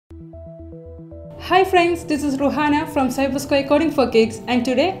Hi friends, this is Ruhana from Suffice Coding for Kids, and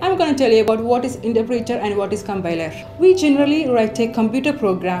today I'm going to tell you about what is interpreter and what is compiler. We generally write a computer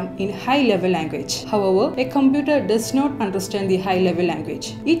program in high-level language. However, a computer does not understand the high-level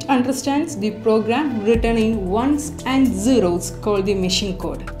language. It understands the program written in ones and zeros called the machine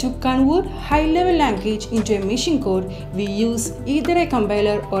code. To convert high-level language into a machine code, we use either a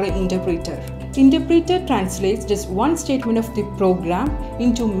compiler or an interpreter. Interpreter translates just one statement of the program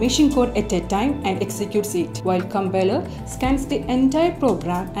into machine code at a time and executes it, while compiler scans the entire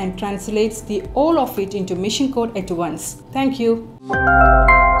program and translates all of it into machine code at once. Thank you.